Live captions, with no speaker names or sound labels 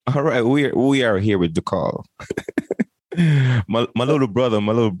All right, we are here with Dhakal. My little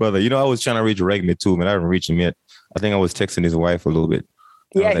brother. You know, I was trying to reach Regmi too, man. I haven't reached him yet. I think I was texting his wife a little bit.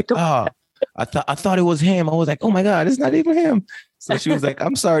 I was like, I thought it was him. I was like, oh my God, it's not even him. So she was like,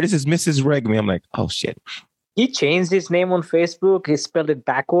 I'm sorry, this is Mrs. Regmi. I'm like, oh shit. He changed his name on Facebook. He spelled it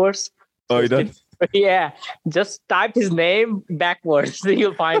backwards. Oh, he does? Yeah, just type his name backwards.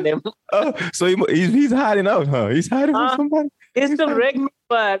 You'll find him. Oh, so he's hiding out, huh? He's hiding from somebody? It's still Regmi,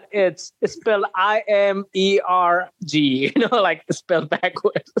 but it's spelled IMERG, you know, like spelled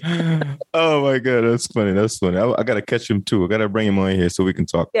backwards. Oh my God, that's funny. I gotta catch him too. I gotta bring him on here so we can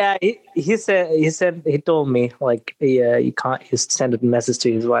talk. Yeah, he told me like you can't. He sent a message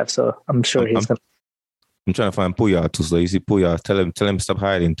to his wife, so I'm sure I'm trying to find Puya too. So you see Puya, tell him stop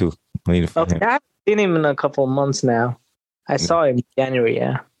hiding too. I need to find him. I haven't seen him in a couple of months now. I saw him in January.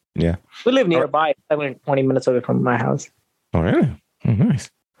 Yeah. We live nearby. I went 20 minutes away from my house. Oh, really? Oh, nice.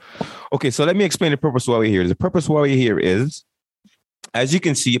 Okay, so let me explain the purpose why we're here. The purpose why we're here is, as you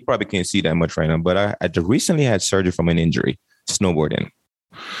can see, you probably can't see that much right now, but I recently had surgery from an injury, snowboarding.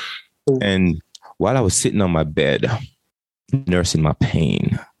 Ooh. And while I was sitting on my bed, nursing my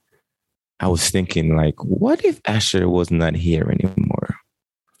pain, I was thinking, like, what if Asher was not here anymore?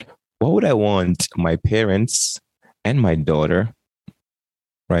 What would I want my parents and my daughter,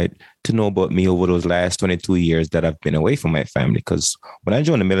 right, to know about me over those last 22 years that I've been away from my family? Because when I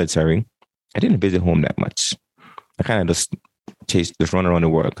joined the military, I didn't visit home that much. I kind of just run around the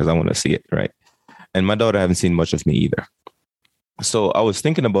world because I want to see it, right? And my daughter haven't seen much of me either. So I was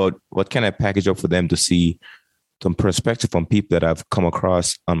thinking about what can I package up for them to see some perspective from people that I've come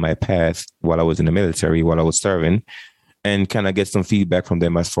across on my path while I was in the military, while I was serving, and kind of get some feedback from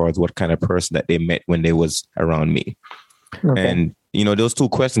them as far as what kind of person that they met when they was around me. Okay. And, you know, those two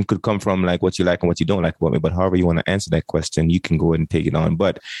questions could come from like what you like and what you don't like about me. But however you want to answer that question, you can go ahead and take it on.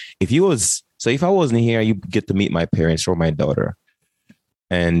 But if I wasn't here, you get to meet my parents or my daughter,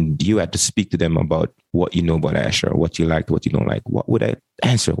 and you had to speak to them about what you know about Asher, what you liked, what you don't like, what would I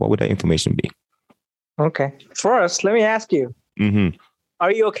answer? What would that information be? Okay. First, let me ask you. Mm-hmm.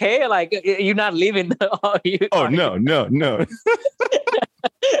 Are you okay? Like, you're not leaving? No. No. No.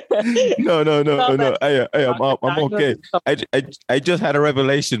 I'm okay. I just had a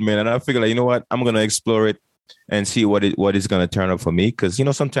revelation, man, and I figured, like, you know what? I'm gonna explore it and see what is gonna turn up for me. Because, you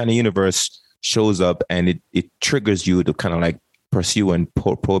know, sometimes the universe shows up and it triggers you to kind of like pursue and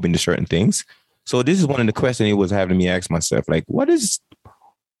probe into certain things. So this is one of the questions he was having me ask myself, like, what is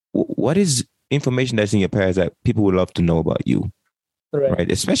information that's in your past that people would love to know about you?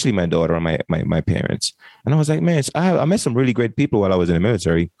 Right. Especially my daughter and my parents. And I was like, man, I met some really great people while I was in the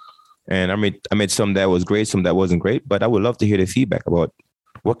military. And I met some that was great, some that wasn't great, but I would love to hear their feedback about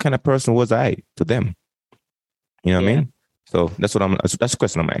what kind of person was I to them. You know what I mean? So that's the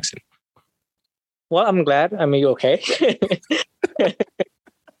question I'm asking. Well, I'm glad. I mean, you're okay.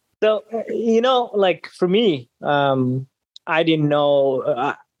 So, you know, like for me, I didn't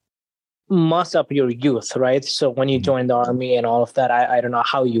know much of your youth, right? So when you joined the army and all of that, I don't know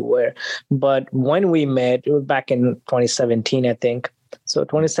how you were, but when we met, it was back in 2017, I think. So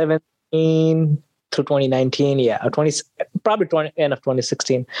 2017 to 2019, probably end of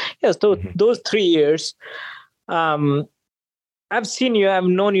 2016. Yes, those 3 years, I've seen you, I've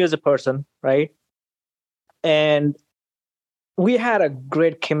known you as a person, right? And we had a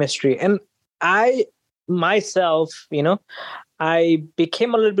great chemistry. And I myself, you know, I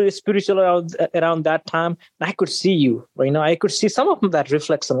became a little bit spiritual around that time. And I could see you, you know, I could see some of that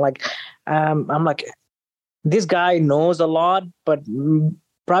reflection. Like, I'm like, this guy knows a lot, but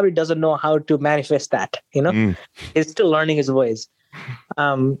probably doesn't know how to manifest that, you know, He's still learning his ways.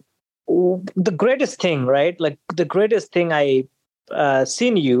 The greatest thing, right? Like the greatest thing I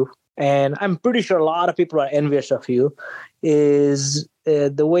seen you, and I'm pretty sure a lot of people are envious of you, is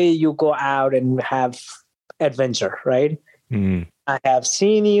the way you go out and have adventure, right? I have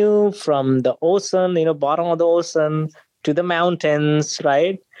seen you from the ocean, you know, bottom of the ocean to the mountains,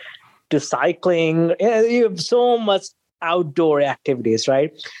 right? To cycling. You have so much outdoor activities,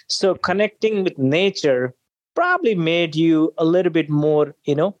 right? So connecting with nature probably made you a little bit more,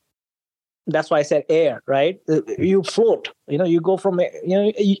 you know, that's why I said air, right? You float, you know, you go from, you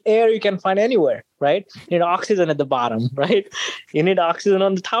know, air you can find anywhere, right? You need oxygen at the bottom, right? You need oxygen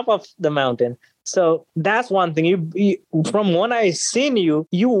on the top of the mountain. So that's one thing. You from when I seen you,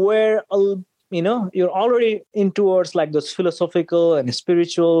 you were, you know, you're already in towards like this philosophical and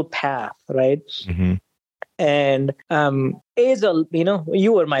spiritual path, right? Mm-hmm. And as a, you know,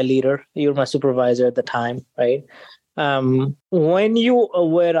 you were my leader, you were my supervisor at the time, right? When you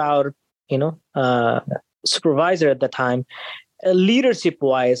were our, you know, supervisor at the time, leadership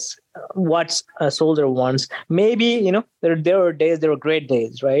wise, what a soldier wants. Maybe, there were days, there were great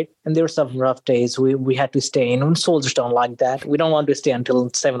days, right? And there were some rough days we had to stay in. And soldiers don't like that. We don't want to stay until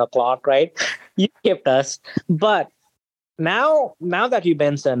 7 o'clock, right? You kept us. But now that you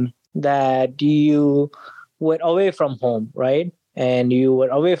mentioned that you were away from home, right? And you were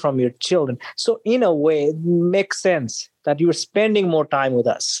away from your children. So in a way, it makes sense that you were spending more time with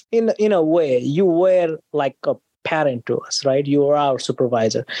us. In a way, you were like a parent to us, right? You were our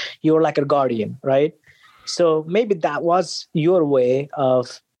supervisor. You were like a guardian, right? So maybe that was your way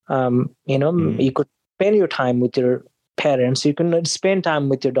of, you could spend your time with your parents. You can spend time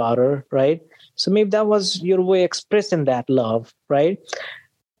with your daughter, right? So maybe that was your way expressing that love, right?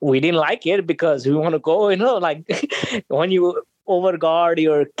 We didn't like it because we want to go, like when you overguard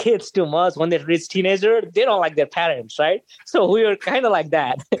your kids too much, when they reach teenager, they don't like their parents, right? So we were kind of like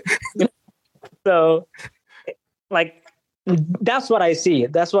that. So like, that's what I see.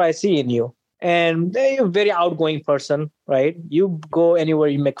 That's what I see in you. And you're a very outgoing person, right? You go anywhere,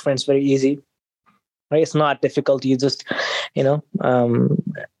 you make friends very easy, right? It's not difficult. You just, you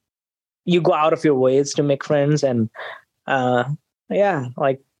go out of your ways to make friends. And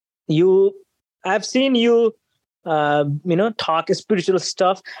like I've seen you, talk spiritual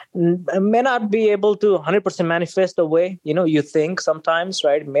stuff. May not be able to 100% manifest the way, you think sometimes,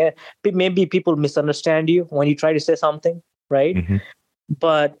 right? Maybe people misunderstand you when you try to say something, right? Mm-hmm.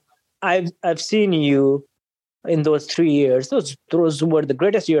 But I've seen you in those 3 years. Those were the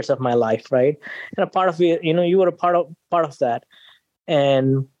greatest years of my life, right? And a part of it, you were a part of that.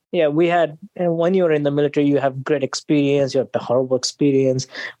 And yeah, and when you were in the military, you have great experience, you have the horrible experience,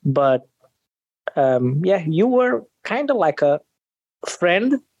 but you were kind of like a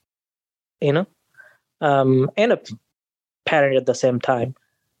friend, and a parent at the same time.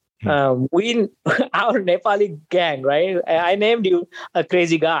 Our Nepali gang, right? I named you a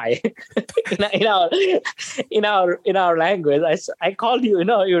crazy guy in our language. I called you,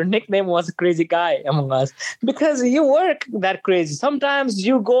 your nickname was crazy guy among us because you work that crazy. Sometimes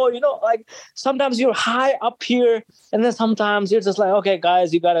you go, like sometimes you're high up here, and then sometimes you're just like, okay,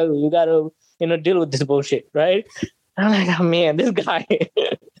 guys, you gotta deal with this bullshit, right? And I'm like, oh man, this guy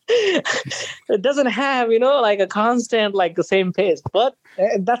it doesn't have, like a constant, like the same pace. But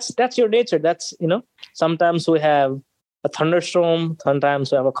that's your nature. That's, sometimes we have a thunderstorm,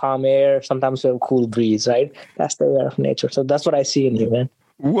 sometimes we have a calm air, sometimes we have a cool breeze, right? That's the air of nature. So that's what I see in you, man.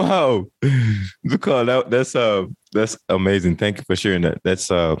 Wow, Dhakal, that's amazing. Thank you for sharing that.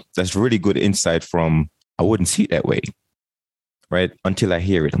 That's really good insight from. I wouldn't see it that way, right? Until I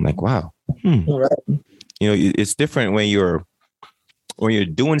hear it, I'm like, wow. Right. It's different when you're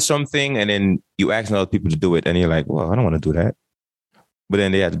doing something and then you ask other people to do it, and you're like, well, I don't want to do that, but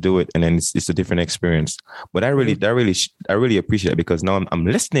then they have to do it, and then it's a different experience. But I really appreciate it because now I'm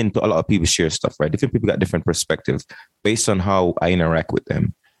listening to a lot of people share stuff, right? Different people got different perspectives based on how I interact with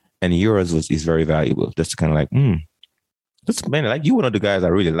them, and yours is very valuable. Just kind of like, this man, like you, one of the guys I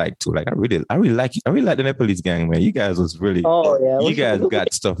really like too. Like I really like you. I really like the Nepalese gang, man. You guys was really, you guys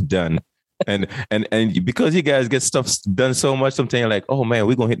got stuff done. And because you guys get stuff done so much, sometimes you're like, oh man,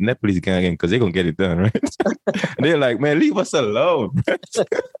 we're gonna hit Nepalese gang again because they're gonna get it done, right? And they're like, man, leave us alone.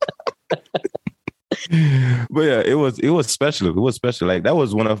 But yeah, it was special. It was special. Like that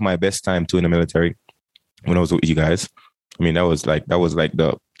was one of my best time too in the military when I was with you guys. I mean, that was like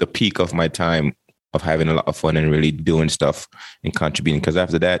the peak of my time of having a lot of fun and really doing stuff and contributing. Because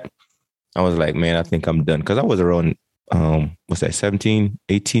after that, I was like, man, I think I'm done. Because I was around 17,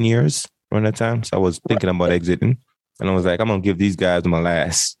 18 years around that time. So I was thinking about exiting, and I was like, I'm gonna give these guys my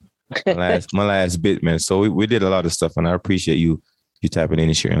last bit, man. So we did a lot of stuff, and I appreciate you tapping in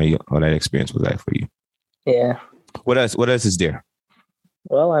and sharing how that experience was like for you. Yeah. What else is there?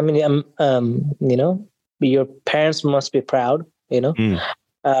 Well, I mean, your parents must be proud,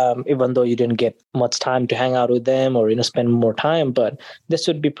 even though you didn't get much time to hang out with them or, spend more time, but they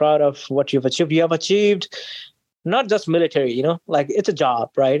should be proud of what you've achieved. You have achieved not just military, like it's a job,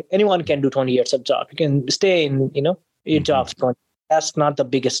 right? Anyone can do 20 years of job. You can stay in, your job. That's not the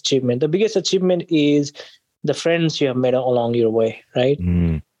biggest achievement. The biggest achievement is the friends you have made along your way, right?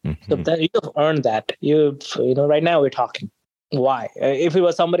 Mm-hmm. So that you've earned that. Right now we're talking. Why? If it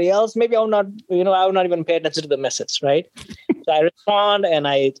was somebody else, maybe I would not even pay attention to the message, right? So I respond and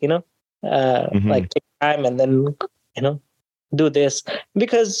I, like take time and then, do this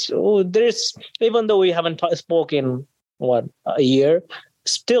because even though we haven't spoken a year,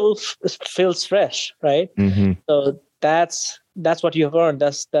 still feels fresh, right? Mm-hmm. So that's what you have earned.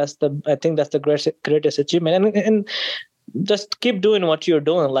 I think that's the greatest achievement, and just keep doing what you're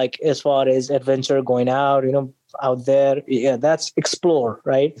doing. Like as far as adventure, going out, out there. Yeah, that's explore,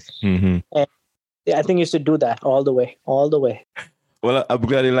 right? Mm-hmm. And yeah, I think you should do that all the way, all the way. Well, I'm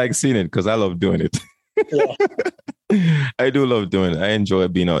glad you like seeing it because I love doing it. Yeah. I do love doing it. I enjoy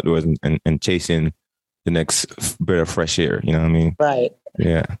being outdoors and chasing the next bit of fresh air. You know what I mean? Right.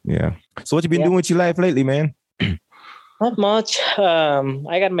 Yeah, yeah. So what you been doing with your life lately, man? Not much.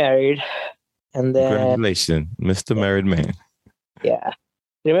 I got married, and then Congratulations, Mr. Married Man. yeah,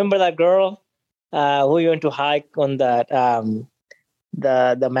 remember that girl who you went to hike on that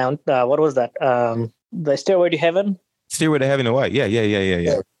the mount? What was that? The Stairway to Heaven. Stairway to Heaven and White.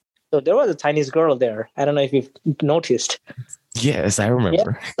 Yeah. So there was a Chinese girl there. I don't know if you've noticed. Yes, I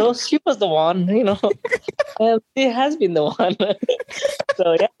remember. Yeah, so she was the one, and she has been the one.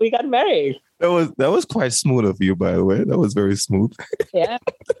 So yeah, we got married. That was quite smooth of you, by the way. That was very smooth. Yeah.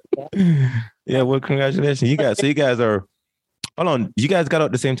 Yeah. Well, congratulations. You guys are. Hold on. You guys got out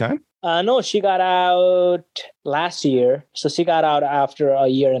at the same time? No, she got out last year. So she got out after a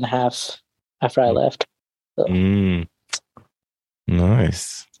year and a half after I left. So.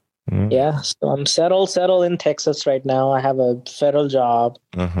 Nice. Yeah, so I'm settled in Texas right now. I have a federal job.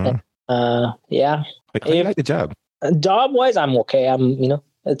 Uh-huh. Yeah. How do you like the job? Job wise, I'm okay.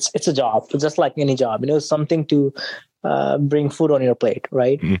 It's a job. It's just like any job. Something to bring food on your plate,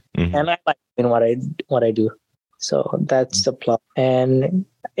 right? Mm-hmm. And I like what I do. So that's the plan. And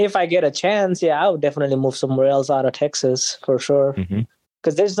if I get a chance, I would definitely move somewhere else out of Texas for sure.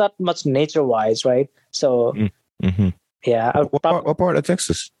 Because there's not much nature wise, right? So yeah. What part of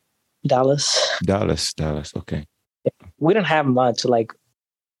Texas? Dallas. Okay. We don't have much like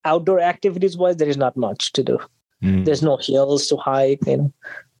outdoor activities wise. There is not much to do. There's no hills to hike.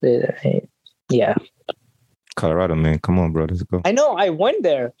 Yeah. Colorado, man. Come on, bro. Let's go. I know. I went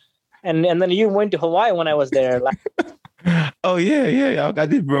there, and then you went to Hawaii when I was there. Oh yeah. I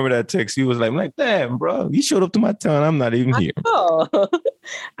did remember that text. He was like, damn, bro, you showed up to my town. I'm not even here. Oh,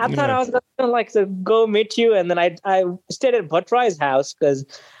 I thought I was gonna to go meet you, and then I stayed at Buttrai's house because.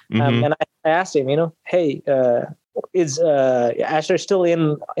 And I asked him, hey, is Asher still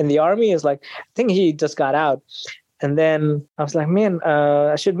in the army? He's like, I think he just got out. And then I was like, man,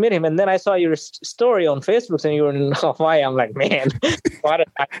 I should meet him. And then I saw your story on Facebook saying you were in Hawaii. I'm like, man, what a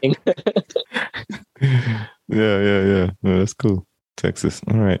timing. Yeah. No, that's cool. Texas.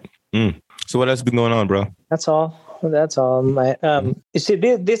 All right. So what else been going on, bro? That's all. You see,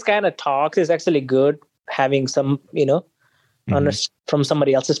 this kind of talks is actually good. Having some, from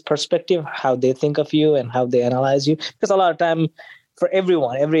somebody else's perspective, how they think of you and how they analyze you. Because a lot of time, for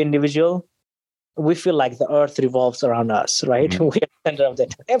everyone, every individual, we feel like the earth revolves around us, right? We are the center of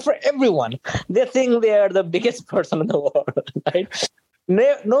that. And for everyone, they think they are the biggest person in the world, right?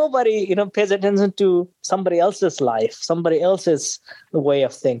 Nobody, pays attention to somebody else's life, somebody else's way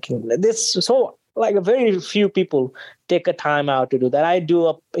of thinking. Like very few people take a time out to do that. I do,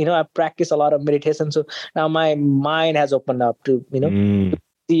 I practice a lot of meditation. So now my mind has opened up to,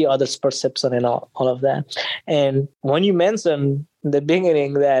 see others' perception and all of that. And when you mentioned in the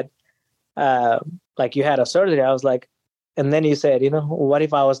beginning that, like you had a surgery, I was like, and then you said, what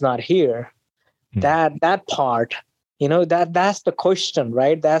if I was not here? That part, that's the question,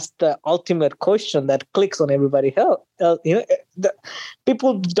 right? That's the ultimate question that clicks on everybody else.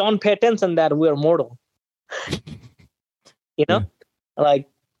 People don't pay attention that we're mortal. Like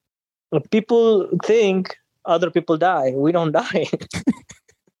people think other people die. We don't die.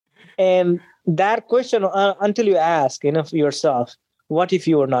 And that question, until you ask, yourself, what if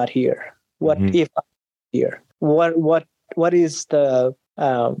you were not here? What if I'm here? What is the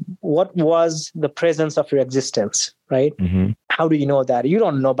what was the presence of your existence, right? How do you know that? You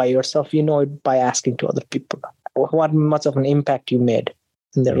don't know by yourself. You know it by asking to other people what much of an impact you made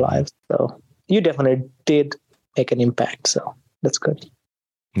in their lives. So you definitely did make an impact. So that's good.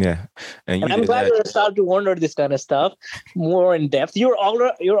 Yeah, and I'm glad you started to wonder this kind of stuff more in depth. You're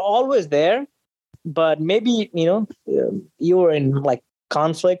always there, but maybe you were in like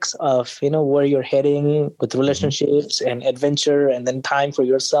conflicts of where you're heading with relationships and adventure, and then time for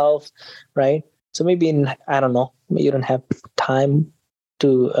yourself, right? So maybe I don't know, you don't have time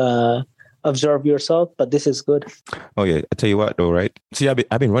to observe yourself, but this is good. Oh yeah, I tell you what though, right? See,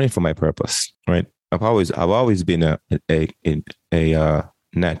 I've been running for my purpose, right? I've always been a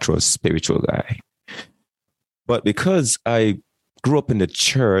natural spiritual guy, but because I grew up in the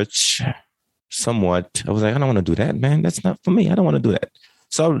church somewhat, I was like, I don't want to do that, man. That's not for me. I don't want to do that.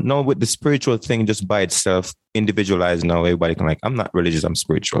 So now with the spiritual thing just by itself, individualized now, everybody can I'm not religious, I'm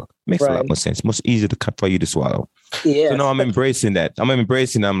spiritual. Makes a lot more sense. Much easier for you to swallow. Yeah. So now I'm embracing that.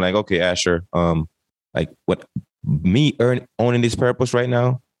 I'm like, okay, Asher, like what me owning this purpose right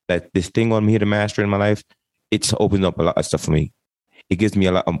now, that this thing on me to master in my life, it's opened up a lot of stuff for me. It gives me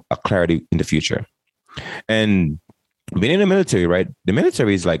a lot of a clarity in the future. And being in the military, right? The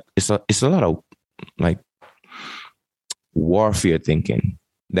military is like, it's a lot of like warfare thinking.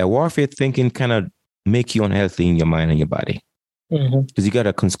 That warfare thinking kind of make you unhealthy in your mind and your body. Because you got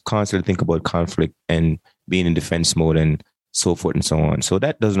to constantly think about conflict and being in defense mode and so forth and so on. So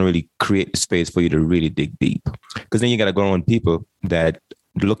that doesn't really create the space for you to really dig deep. Because then you got to go around people that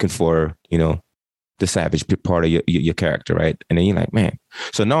are looking for, you know, the savage part of your character, right? And then you're like, man.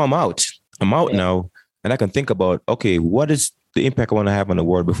 So now I'm out. Now, and I can think about, okay, what is the impact I want to have on the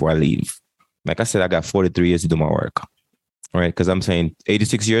world before I leave? Like I said, I got 43 years to do my work, right? Because I'm saying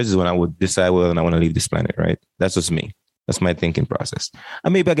 86 years is when I would decide whether I want to leave this planet, right? That's just me. That's my thinking process.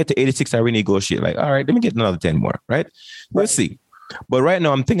 And maybe I get to 86, I renegotiate, like, all right, let me get another 10 more, right? We'll see. But right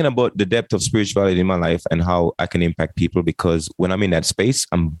now I'm thinking about the depth of spirituality in my life and how I can impact people, because when I'm in that space,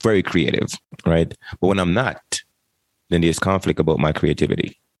 I'm very creative, right? But when I'm not, then there's conflict about my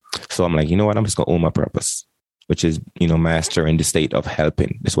creativity. So I'm like, you know what? I'm just going to own my purpose, which is, you know, master in the state of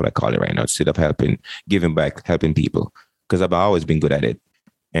helping. That's what I call it right now. State of helping, giving back, helping people, because I've always been good at it.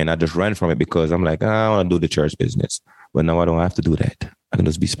 And I just ran from it because I'm like, I want to do the church business. But now I don't have to do that. I can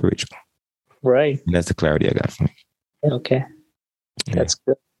just be spiritual. Right. And that's the clarity I got from it. Okay. That's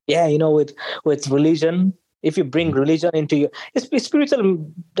good. Yeah, you know, with religion, if you bring religion into your spiritual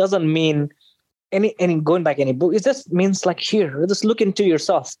doesn't mean any going back any book. It just means like here, just look into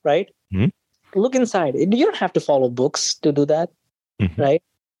yourself, right? Look inside. You don't have to follow books to do that, right?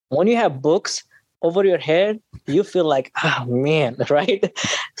 When you have books over your head, you feel like, oh man, right?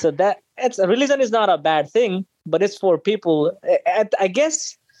 So religion is not a bad thing, but it's for people. I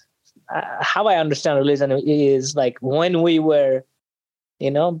guess how I understand religion is like when we were, you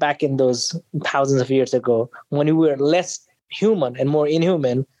know, back in those thousands of years ago, when we were less human and more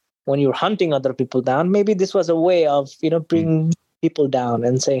inhuman, when you were hunting other people down, maybe this was a way of, you know, bringing people down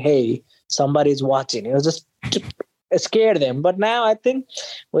and saying, hey, somebody's watching. It was just to scare them. But now I think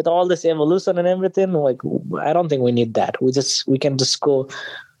with all this evolution and everything, like, I don't think we need that. We can just go.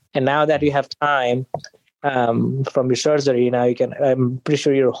 And now that you have time from your surgery, now I'm pretty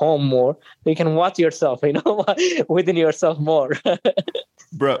sure you're home more. You can watch yourself, you know, within yourself more.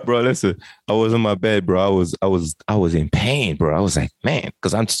 Bro, listen, I was in my bed, bro. I was in pain, bro. I was like, man,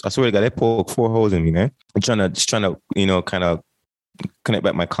 because I swear to God, they poked 4 holes in me, man. I'm trying to, you know, kind of connect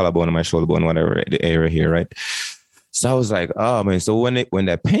back my collarbone and my shoulder bone, whatever the area here, right? So I was like, oh man. So when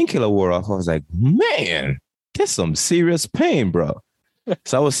that painkiller wore off, I was like, man, that's some serious pain, bro.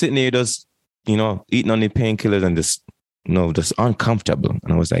 So I was sitting there just, you know, eating on the painkillers and just, you know, just uncomfortable.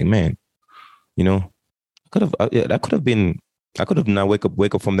 And I was like, man, you know, I could have not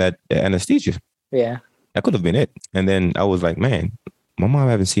wake up from that anesthesia. Yeah. That could have been it. And then I was like, man, my mom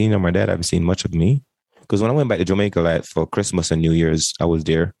I haven't seen, or my dad I haven't seen much of me. Because when I went back to Jamaica for Christmas and New Year's, I was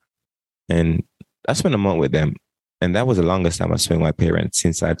there. And I spent a month with them. And that was the longest time I spent with my parents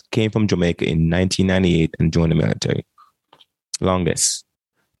since I came from Jamaica in 1998 and joined the military. Longest.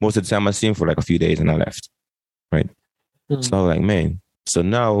 Most of the time I seen for like a few days and I left. Right. So I was like, man, so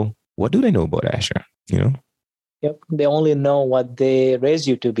now what do they know about Asher? You know? Yep. They only know what they raise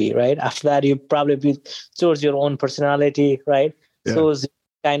you to be, right? After that, you probably choose your own personality, right? Yeah. Choose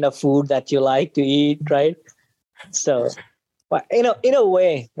kind of food that you like to eat, right? So, you know, in a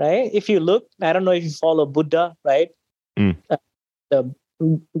way, right? If you look, I don't know if you follow Buddha, right?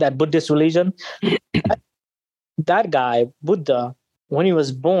 That Buddhist religion. That guy, Buddha, when he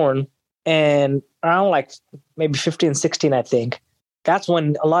was born and around like maybe 15, 16, I think, that's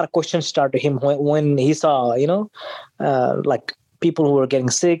when a lot of questions started to him when he saw, you know, like people who were getting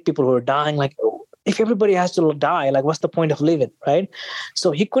sick, people who were dying, like, if everybody has to die, like, what's the point of living, right?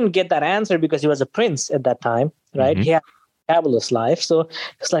 So he couldn't get that answer because he was a prince at that time, right? He had a fabulous life. So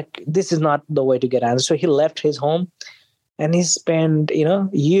it's like, this is not the way to get answers. So he left his home and he spent, you know,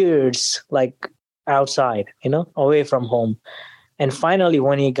 years like outside, you know, away from home. And finally,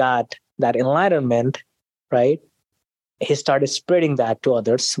 when he got that enlightenment, right, he started spreading that to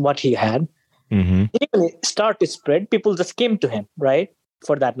others, what he had. He didn't start to spread. People just came to him, right,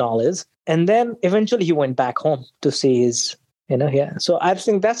 for that knowledge. And then eventually he went back home to see his, you know, yeah. So I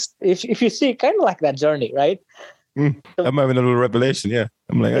think that's, if you see, kind of like that journey, right? I'm having a little revelation. Yeah.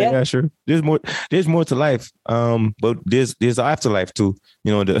 I'm like, yeah, sure. There's more to life. But there's an afterlife too.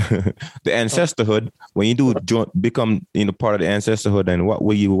 You know, the ancestorhood. When you do become, you know, part of the ancestorhood, and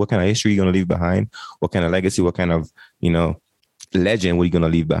what kind of history you're gonna leave behind? What kind of legacy? What kind of, you know, legend what are you gonna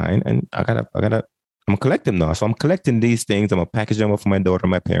leave behind? And I'm collecting now. So I'm collecting these things. I'm gonna package them up for my daughter,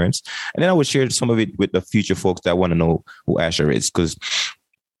 my parents, and then I would share some of it with the future folks that want to know who Asher is, because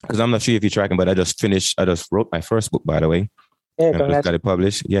because I'm not sure if you're tracking, but I just wrote my first book, by the way. Yeah, And just got it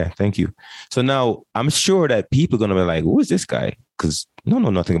published. Yeah, thank you. So now I'm sure that people are going to be like, who is this guy? Because no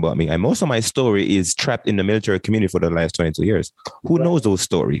know nothing about me. And most of my story is trapped in the military community for the last 22 years. Who knows those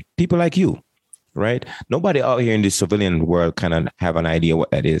stories? People like you, right? Nobody out here in the civilian world kind of have an idea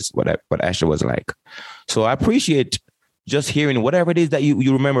what that is, what Asher was like. So I appreciate just hearing whatever it is that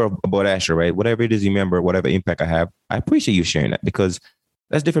you remember about Asher, right? Whatever it is you remember, whatever impact I have, I appreciate you sharing that because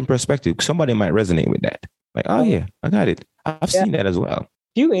that's different perspective. Somebody might resonate with that. Like, oh yeah, I got it. I've seen that as well.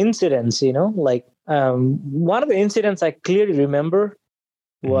 Few incidents, like one of the incidents I clearly remember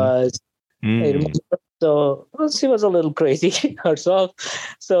was, so she was a little crazy herself.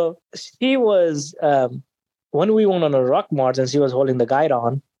 So she was, when we went on a rock march and she was holding the guide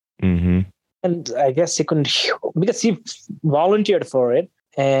on, and I guess she couldn't, because she volunteered for it.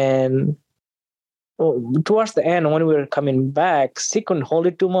 And towards the end, when we were coming back, she couldn't hold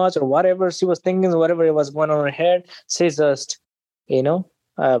it too much or whatever she was thinking, whatever it was going on in her head. She just,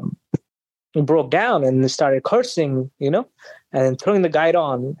 broke down and started cursing, and throwing the guide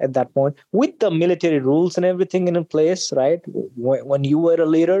on at that point with the military rules and everything in place, right? When you were a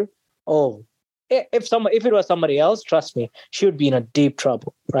leader, if it was somebody else, trust me, she would be in a deep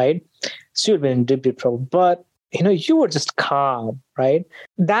trouble, right? She would be in deep trouble. But, you were just calm, right?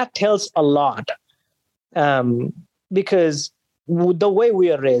 That tells a lot. Because the way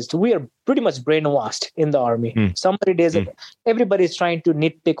we are raised, we are pretty much brainwashed in the army. Somebody does it. Everybody's trying to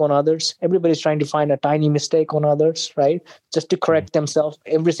nitpick on others. Everybody's trying to find a tiny mistake on others, right? Just to correct themselves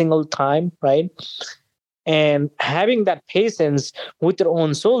every single time, right? And having that patience with your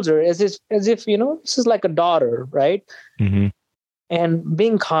own soldier as if this is like a daughter, right? And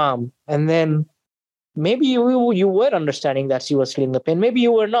being calm. And then maybe you were understanding that she was feeling the pain. Maybe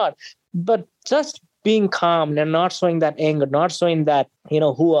you were not. But just being calm and not showing that anger, not showing that,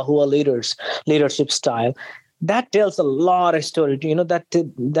 who are leadership style, that tells a lot of story.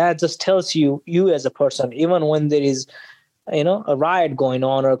 That just tells you as a person, even when there is, a riot going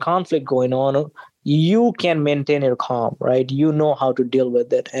on or a conflict going on, you can maintain your calm, right? You know how to deal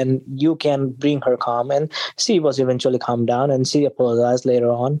with it and you can bring her calm. And she was eventually calmed down and she apologized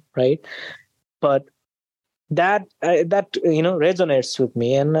later on, right? But that resonates with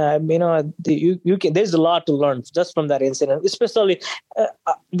me, and you can. There's a lot to learn just from that incident, especially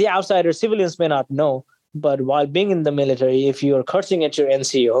the outsider civilians may not know. But while being in the military, if you're cursing at your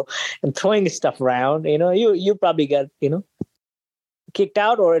NCO and throwing stuff around, you probably get kicked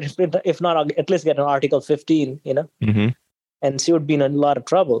out, or if not, at least get an Article 15. And she would be in a lot of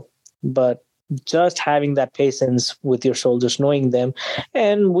trouble. But just having that patience with your soldiers, knowing them.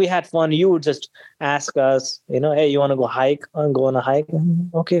 And we had fun. You would just ask us, hey, you want to go hike? Go on a hike?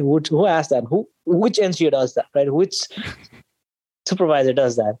 Okay, who asked that? Which NCO does that, right? Which supervisor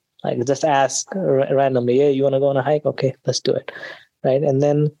does that? Like, just ask randomly, hey, you want to go on a hike? Okay, let's do it, right? And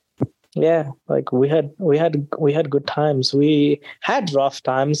then, yeah, like we had good times. We had rough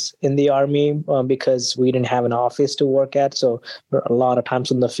times in the army because we didn't have an office to work at, so a lot of times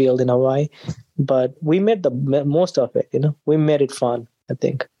in the field in Hawaii. But we made the most of it. We made it fun, I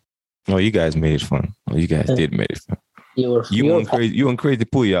think. Oh, you guys made it fun. Oh, you guys did make it fun. You went crazy. You went crazy,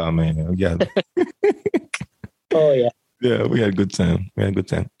 Pooyah, man. Yeah. Oh yeah. Yeah, we had a good time.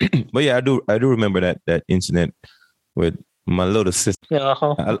 But yeah, I do remember that incident with my little sister.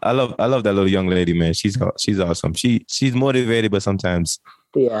 Uh-huh. I love that little young lady, man. She's awesome. She's motivated, but sometimes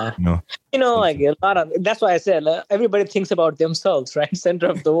like a lot of, that's why I said everybody thinks about themselves, right? Center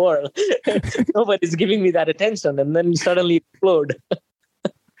of the world. Nobody's giving me that attention, and then suddenly explode.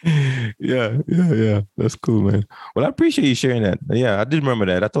 Yeah. That's cool, man. Well, I appreciate you sharing that. Yeah, I did remember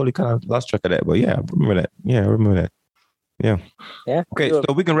that. I totally kind of lost track of that, but yeah, I remember that. Yeah, I remember that. Yeah. Okay, sure.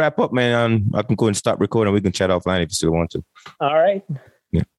 So we can wrap up, man. I can go and stop recording. We can chat offline if you still want to. All right. Yeah.